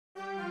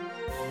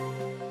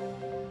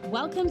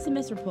Welcome to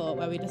Miss Report,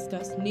 where we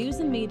discuss news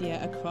and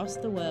media across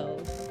the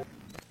world.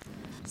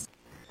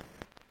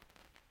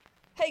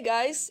 Hey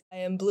guys, I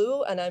am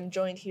Blue, and I'm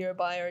joined here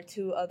by our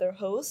two other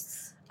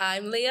hosts.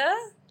 I'm Leah.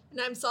 And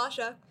I'm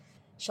Sasha.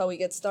 Shall we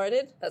get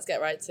started? Let's get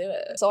right to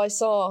it. So I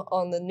saw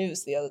on the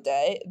news the other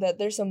day that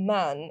there's a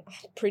man,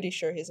 I'm pretty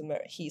sure he's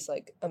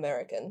like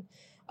American,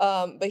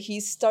 but he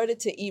started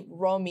to eat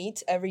raw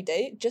meat every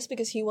day just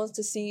because he wants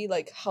to see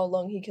like how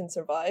long he can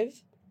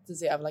survive.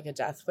 Does he have like a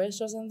death wish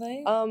or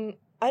something?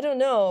 I don't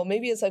know.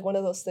 Maybe it's like one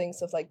of those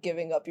things of like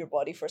giving up your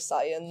body for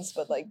science,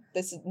 but like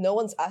no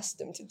one's asked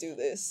him to do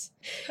this.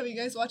 Have you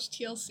guys watched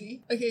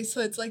TLC? Okay,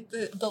 so it's like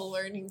the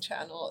learning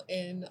channel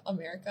in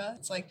America.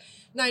 It's like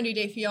 90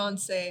 Day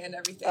Fiancé and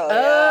everything.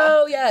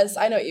 Oh, yes,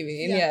 I know what you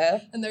mean,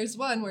 yeah. And there's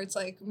one where it's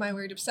like My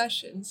Weird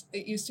Obsessions.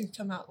 It used to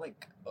come out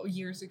like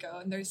years ago,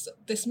 and there's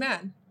this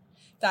man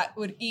that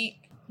would eat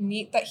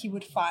meat that he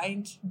would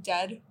find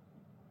dead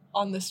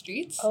on the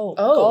streets. Oh.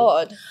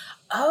 God.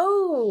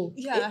 Oh.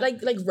 Yeah. Like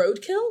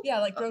roadkill? Yeah,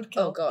 like roadkill.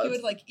 Oh, God. He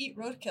would like eat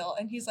roadkill,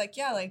 and he's like,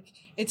 yeah, like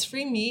it's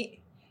free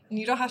meat and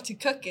you don't have to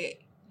cook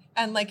it.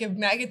 And like if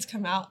maggots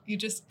come out, you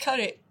just cut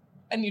it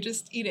and you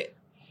just eat it.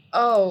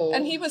 Oh.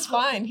 And he was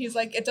fine. He's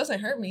like, it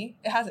doesn't hurt me.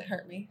 It hasn't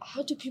hurt me.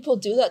 How do people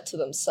do that to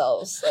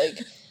themselves?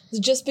 Like,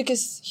 just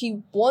because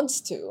he wants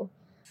to?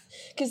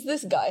 Because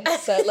this guy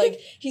said, like,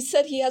 he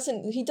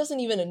doesn't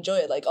even enjoy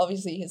it. Like,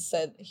 obviously he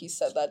said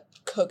that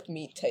cooked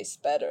meat tastes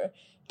better,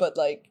 but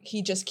like,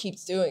 he just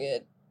keeps doing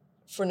it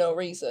for no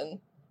reason.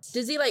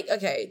 Does he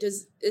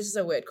this is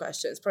a weird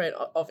question. It's probably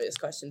an obvious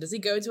question. Does he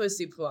go to a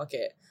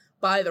supermarket,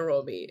 buy the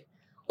raw meat?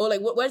 Or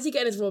like, where does he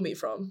get his raw meat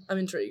from? I'm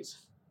intrigued.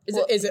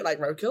 Is it like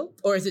roadkill?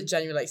 Or is it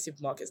genuinely like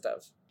supermarket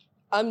stuff?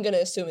 I'm gonna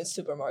assume it's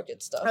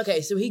supermarket stuff.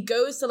 Okay, so he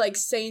goes to like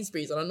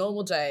Sainsbury's on a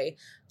normal day,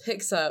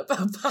 picks up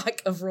a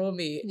pack of raw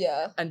meat,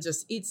 and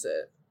just eats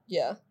it.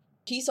 Yeah.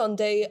 He's on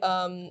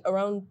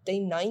around day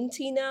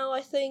 90 now,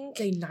 I think.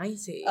 Day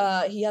 90?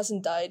 He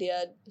hasn't died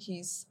yet.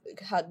 He's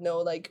had no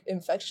like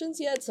infections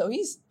yet, so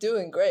he's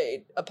doing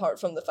great, apart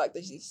from the fact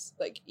that he's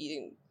like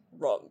eating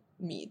raw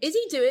meat. Is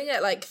he doing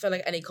it like for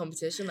like any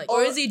competition? Like,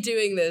 or is he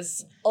doing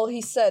this all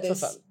he said for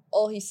fun?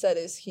 All he said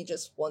is he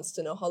just wants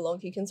to know how long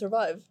he can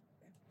survive.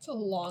 It's a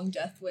long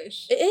death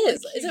wish. It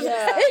is.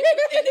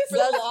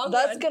 Like,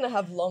 That's gonna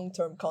have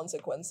long-term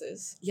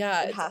consequences.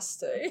 Yeah. It has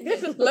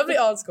to. Lovely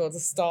article to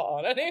start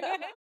on, anyway.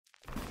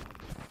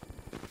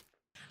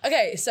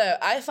 Okay, so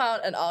I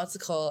found an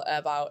article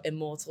about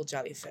Immortal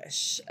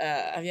Jellyfish.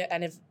 Have you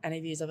any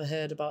of you ever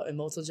heard about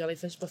Immortal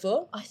Jellyfish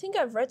before? I think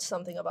I've read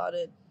something about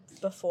it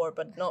before,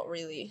 but not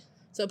really.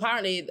 So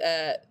apparently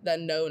they're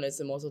known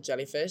as Immortal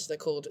Jellyfish. They're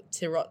called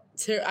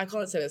I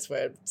can't say this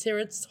word.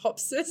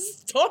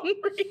 Teratopsis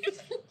tonri.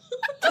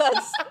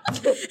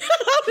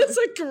 That's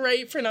a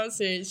great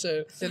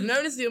pronunciation. They're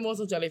known as the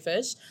Immortal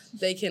Jellyfish.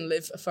 They can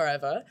live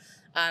forever.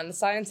 And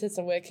scientists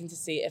are working to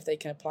see if they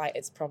can apply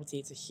its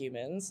property to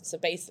humans. So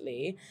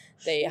basically,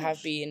 they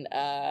have been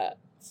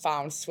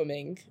found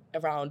swimming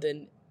around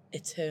in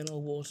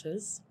eternal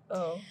waters.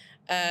 Oh.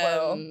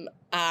 And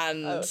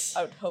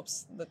I would hope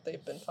that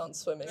they've been found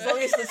swimming. As long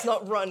as it's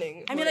not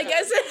running. I mean, I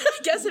guess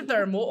if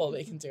they're immortal,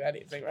 they can do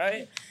anything,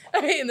 right?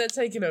 I mean, they're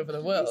taking over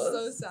the world.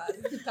 It's so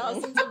sad.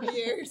 Thousands of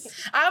years.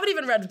 I haven't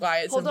even read why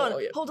it's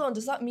immortal yet. Hold on.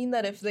 Does that mean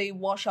that if they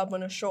wash up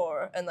on a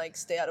shore and like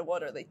stay out of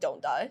water, they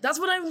don't die? That's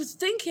what I was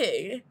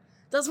thinking.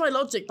 That's my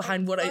logic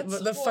behind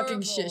the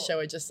fucking shit show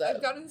I just said.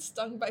 I've gotten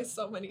stung by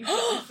so many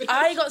jellyfish.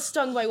 I got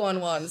stung by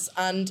one once,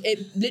 and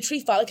it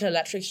literally felt like an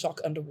electric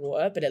shock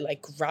underwater, but it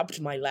like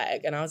grabbed my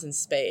leg, and I was in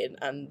Spain,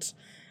 and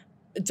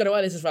I don't know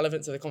why this is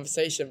relevant to the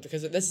conversation,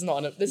 because this is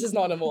not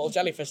an immortal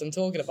jellyfish I'm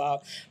talking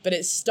about, but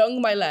it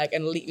stung my leg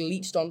and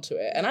leached onto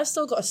it, and I've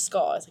still got a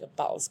scar. It's like a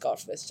battle scar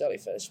for this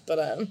jellyfish, but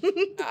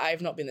I've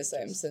not been the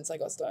same since I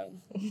got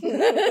stung.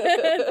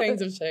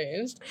 Things have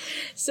changed.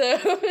 So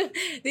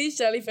these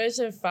jellyfish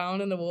are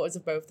found in the waters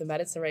of both the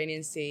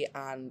Mediterranean Sea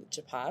and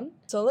Japan.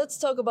 So let's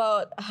talk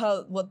about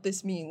what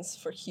this means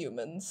for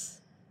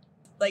humans.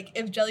 Like,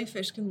 if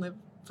jellyfish can live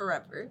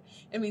forever,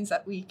 it means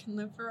that we can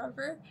live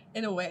forever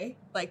in a way.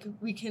 Like,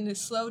 we can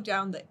slow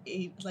down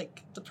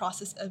the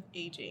process of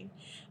aging.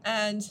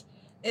 And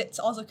it's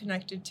also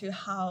connected to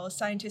how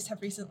scientists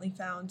have recently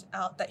found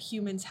out that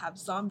humans have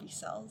zombie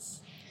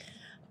cells.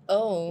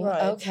 Oh,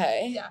 right.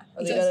 Okay. Yeah.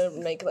 Are they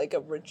gonna make like a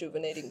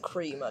rejuvenating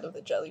cream out of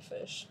the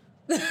jellyfish?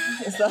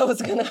 Is that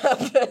what's gonna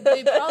happen?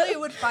 They probably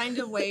would find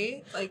a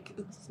way, like,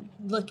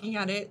 looking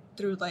at it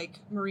through like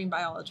marine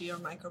biology or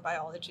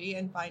microbiology,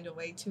 and find a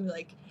way to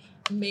like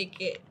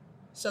make it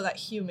so that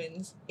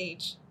humans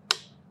age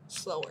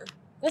slower.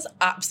 That's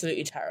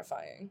absolutely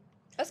terrifying.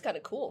 That's kind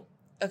of cool.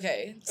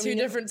 Okay, two mean,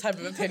 different type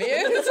of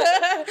opinions.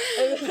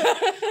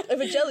 If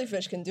a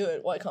jellyfish can do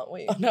it, why can't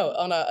we? Oh, no,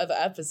 on our other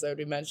episode,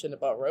 we mentioned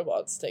about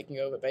robots taking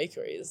over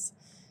bakeries.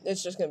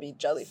 It's just gonna be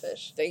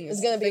jellyfish.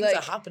 Things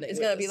are happening. It's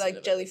gonna be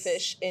like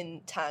jellyfish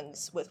in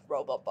tanks with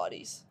robot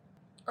bodies.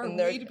 Or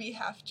we'd be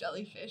half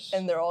jellyfish.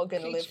 And they're all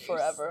gonna live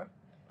forever.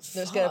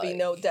 There's gonna be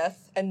no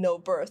death and no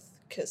birth,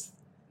 because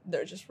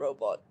they're just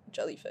robot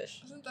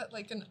jellyfish. Isn't that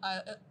like an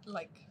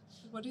like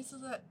what is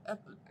that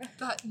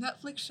that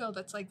Netflix show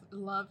that's like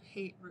love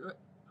hate robots?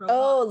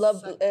 Oh,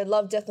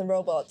 Love, Death and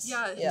Robots.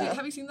 Yeah.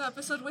 Have you seen the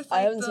episode with? I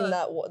Like, haven't seen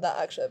that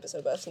actual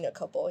episode, but I've seen a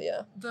couple.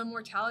 Yeah. The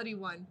mortality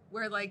one,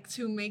 where like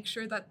to make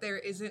sure that there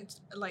isn't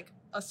like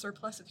a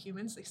surplus of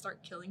humans, they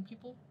start killing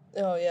people.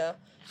 Oh yeah.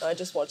 I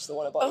just watched the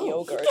one about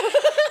yogurt.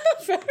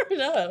 Fair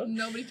enough.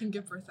 Nobody can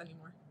give birth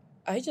anymore.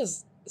 I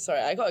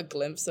got a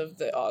glimpse of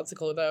the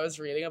article that I was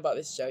reading about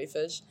this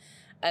jellyfish,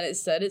 and it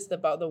said it's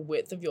about the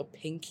width of your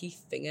pinky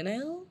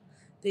fingernail.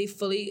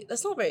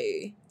 That's not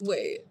very,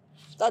 wait.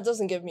 That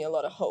doesn't give me a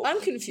lot of hope. I'm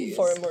confused.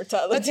 For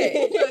immortality.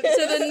 Okay,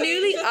 so the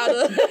newly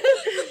adult...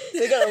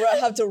 They're gonna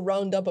have to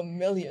round up 1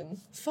 million.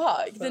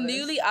 Fuck. The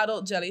newly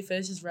adult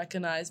jellyfish is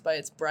recognized by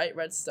its bright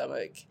red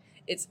stomach.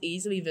 It's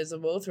easily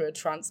visible through a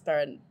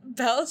transparent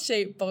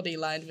bell-shaped body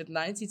lined with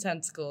 90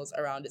 tentacles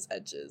around its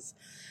edges.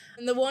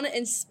 And the one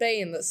in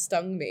Spain that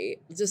stung me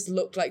just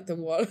looked like the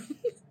one...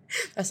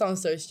 That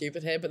sounds so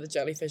stupid here, but the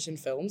jellyfish in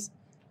films.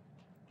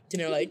 Do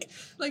you know, like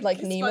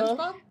Nemo?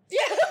 SpongeBob? Yeah.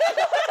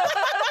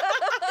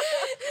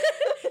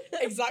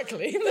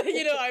 Exactly.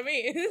 You know what I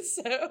mean?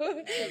 So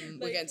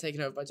we're getting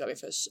taken over by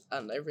jellyfish,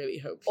 and I really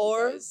hope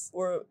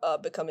we're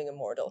becoming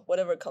immortal.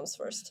 Whatever comes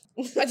first.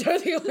 I don't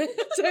think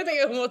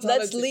immortality.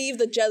 Let's leave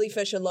the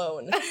jellyfish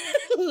alone.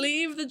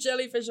 Leave the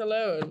jellyfish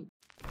alone.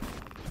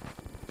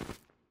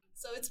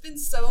 So it's been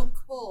so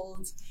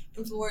cold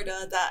in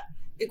Florida that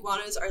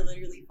iguanas are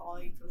literally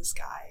falling from the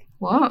sky.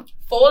 What?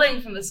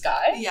 Falling from the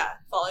sky? Yeah,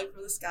 falling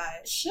from the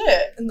sky.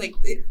 Shit. And like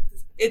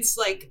it's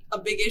like a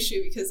big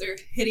issue because they're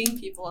hitting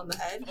people on the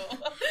head.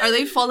 Are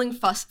they falling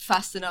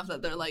fast enough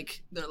that they're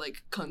like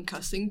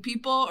concussing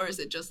people, or is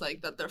it just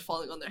like that they're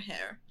falling on their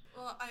hair?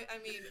 Well, I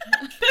mean,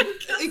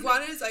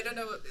 iguanas, I don't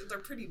know, they're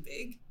pretty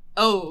big.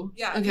 Oh,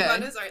 yeah. Okay.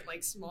 Iguanas aren't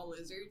like small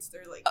lizards;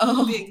 they're like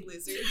big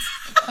lizards,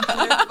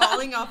 and they're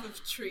falling off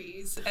of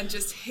trees and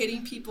just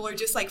hitting people, or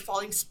just like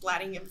falling,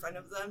 splatting in front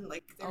of them,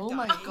 like they're dying.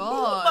 my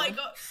god! Oh my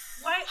god!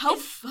 Why? How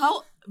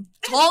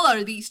tall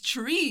are these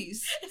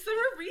trees? Is there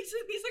a reason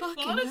these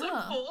iguanas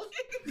are falling?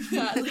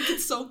 Yeah, like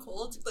it's so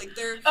cold. Like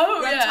they're reptiles,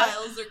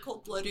 yeah. They're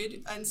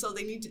cold-blooded, and so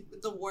they need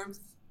the warmth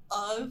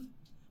of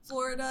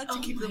Florida to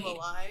keep them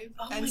alive.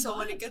 And so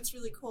when it gets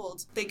really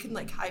cold, they can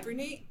like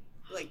hibernate,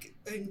 like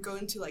and go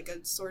into like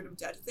a sort of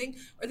dead thing,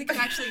 or they can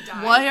actually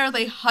die. Why are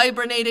they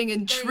hibernating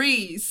in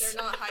trees?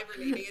 They're not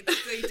hibernating.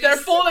 They're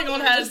falling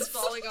on heads. Just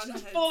falling on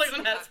heads. Falling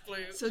on heads,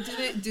 please. So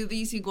do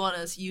these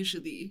iguanas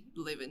usually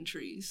live in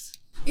trees?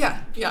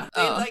 Yeah.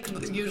 They like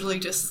usually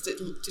just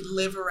to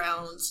live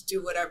around,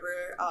 do whatever.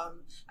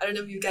 I don't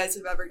know if you guys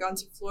have ever gone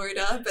to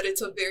Florida, but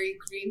it's a very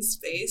green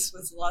space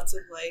with lots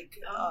of like.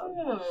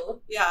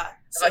 Yeah.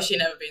 I've actually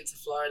never been to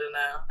Florida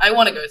now. I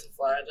want to go to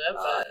Florida,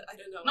 but I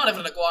don't know. not if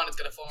an iguana's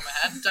going to fall on my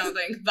head. Don't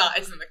think that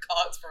is in the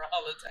cards for a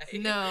holiday.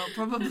 No,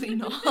 probably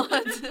not.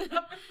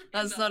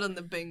 That's not on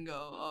the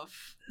bingo of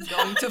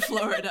going to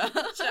Florida.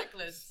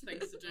 Checklist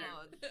things to do.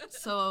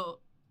 So,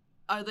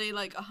 are they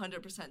like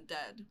 100%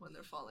 dead when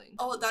they're falling?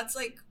 Oh, that's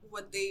like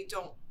what they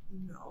don't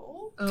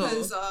know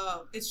because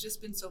it's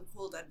just been so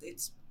cold that they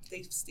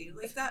stayed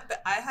like that.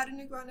 But I had an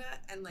iguana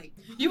and like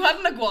You had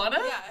an iguana?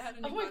 yeah, I had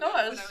an iguana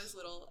when I was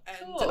little, and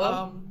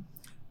Cool.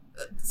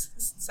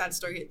 sad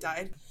story, it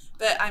died.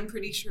 But I'm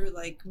pretty sure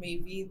like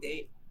maybe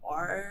they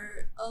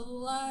are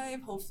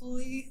alive.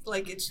 Hopefully,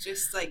 like it's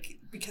just like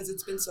because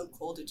it's been so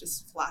cold, it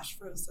just flash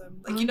froze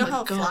them. Like you know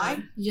how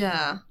fly?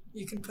 Yeah.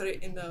 You can put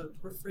it in the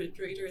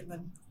refrigerator and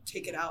then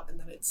take it out and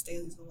then it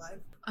stays alive.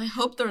 I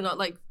hope they're not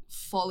like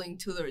falling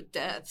to their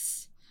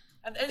deaths.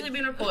 Has it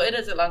been reported?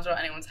 Has it landed on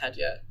anyone's head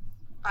yet?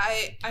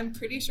 I'm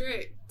pretty sure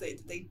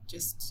they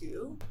just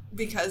do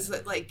because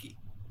like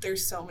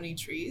there's so many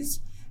trees,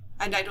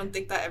 and I don't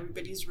think that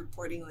everybody's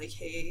reporting like,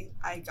 hey,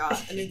 I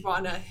got an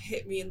iguana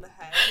hit me in the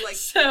head. Like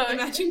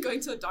imagine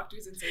going to a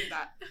doctor's and saying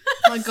that.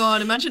 Oh my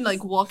god, imagine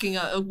like walking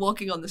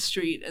on the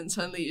street and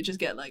suddenly you just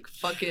get like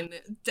fucking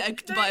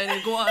decked by an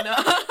iguana.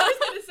 I was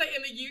going to say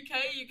in the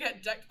UK you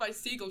get decked by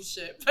seagull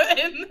shit, but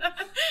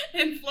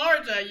in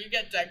Florida you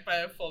get decked by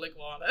a full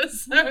iguana.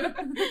 So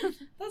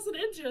that's an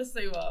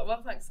interesting one.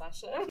 Well, thanks,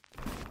 Sasha.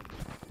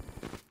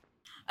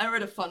 I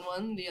read a fun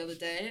one the other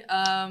day.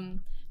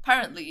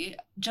 Apparently,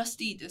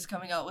 Just Eat is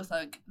coming out with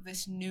like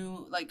this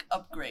new like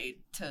upgrade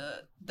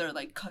to their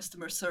like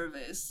customer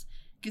service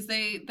because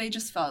they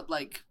just felt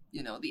like,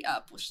 you know, the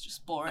app was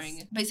just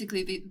boring.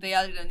 Basically, they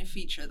added a new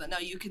feature that now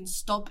you can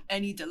stop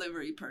any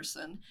delivery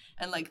person,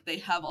 and like they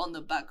have on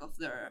the back of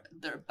their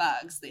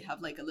bags, they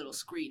have like a little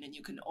screen and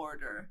you can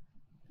order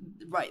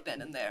right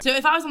then and there. So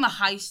if I was on the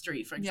high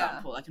street, for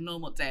example, like a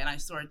normal day, and I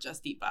saw a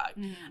Just Eat bag,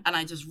 and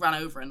I just ran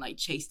over and like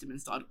chased him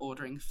and started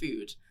ordering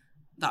food,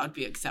 that would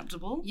be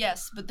acceptable.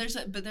 Yes, but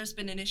there's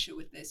been an issue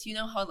with this. You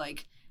know how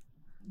like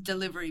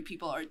delivery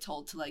people are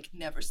told to like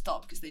never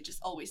stop because they just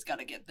always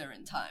gotta get there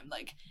in time.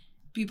 Like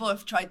people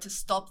have tried to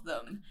stop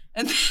them,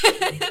 and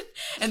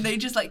and they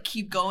just like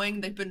keep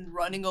going. They've been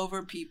running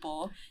over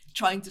people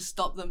trying to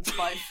stop them to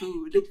buy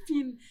food.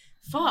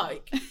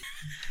 Fuck.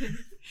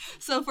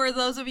 So for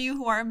those of you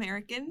who are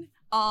American,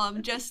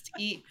 Just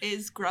Eat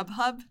is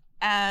Grubhub,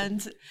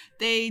 and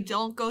they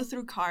don't go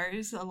through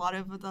cars. A lot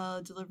of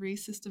the delivery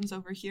systems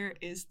over here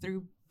is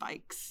through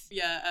bikes.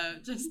 Yeah,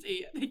 Just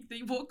Eat.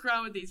 They walk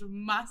around with these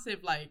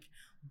massive like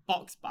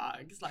box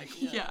bags, like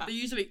Yeah. they're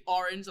usually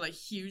orange, like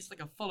huge, like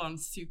a full-on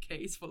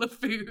suitcase full of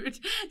food.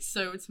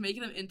 So it's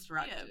making them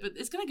interactive, but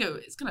it's gonna go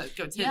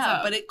tits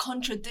up. But it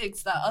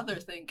contradicts that other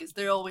thing because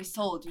they're always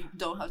told you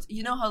don't have to.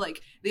 You know how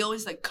like they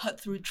always like cut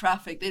through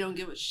traffic. They don't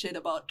give a shit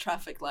about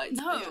traffic lights.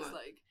 No. They just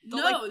like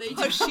No, they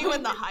push just you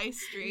in the high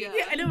street.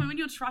 Yeah, I know. When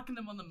you're tracking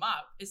them on the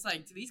map, it's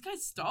like, do these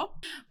guys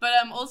stop? But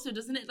also,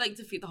 doesn't it like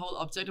defeat the whole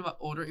object about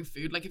ordering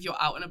food? Like, if you're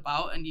out and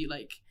about and you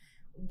like,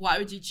 why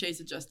would you chase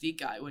a Just Eat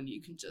guy when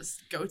you can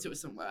just go to it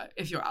somewhere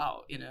if you're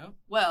out? You know?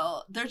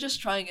 well, they're just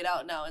trying it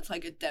out now. It's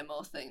like a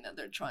demo thing that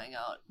they're trying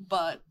out.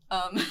 But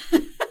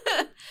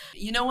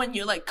you know when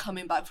you're like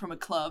coming back from a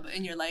club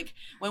and you're like,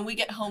 when we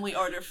get home we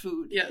order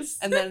food. Yes.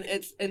 And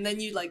then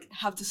you like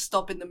have to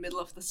stop in the middle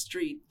of the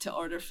street to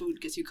order food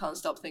because you can't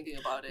stop thinking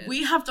about it.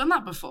 We have done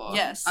that before.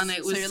 Yes. And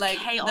it was so you're like,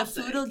 chaotic.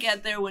 the food will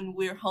get there when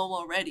we're home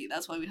already.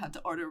 That's why we have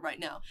to order right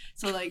now.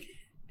 So like,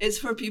 it's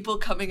for people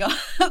coming out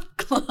of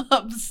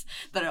clubs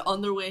that are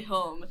on their way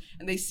home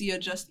and they see a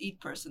Just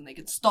Eat person. They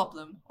can stop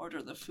them,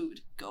 order the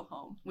food, go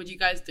home. Would you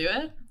guys do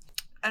it?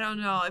 I don't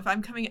know. If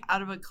I'm coming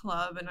out of a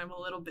club and I'm a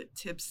little bit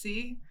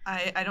tipsy,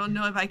 I don't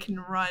know if I can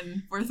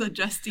run for the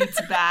Just Eat's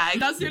bag.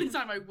 That's the only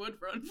time I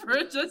would run for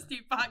a Just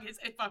Eat bag is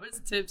if I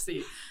was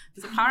tipsy.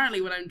 Because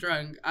apparently when I'm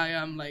drunk, I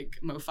am like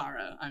Mo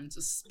Farah. I'm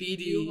just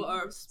speedy. You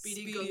are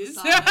speedy Speedy.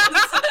 Gonzalez.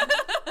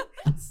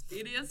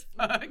 Speedy as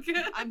fuck.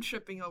 I'm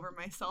tripping over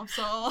myself,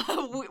 so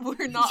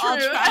we're not all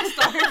True. trash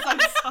stars. I'm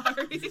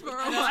sorry.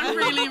 I'm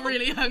really,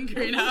 really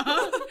hungry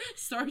now.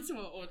 Sorry to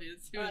our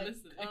audience who are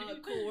listening.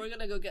 Cool, we're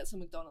gonna go get some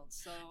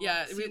McDonald's. So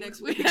Yeah, see you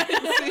next week. See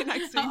you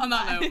next week. On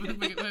that Bye. note,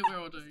 we're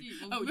ordering.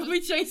 We'll We'll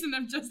be chasing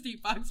them Just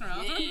Eat bags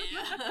around.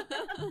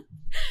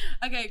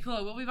 Okay,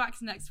 cool. We'll be back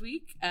next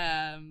week.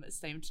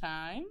 Same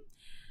time,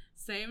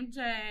 same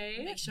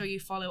day. Make sure you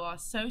follow our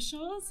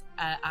socials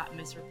at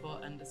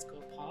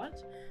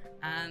 @missreport_pod.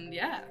 And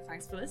yeah,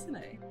 thanks for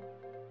listening.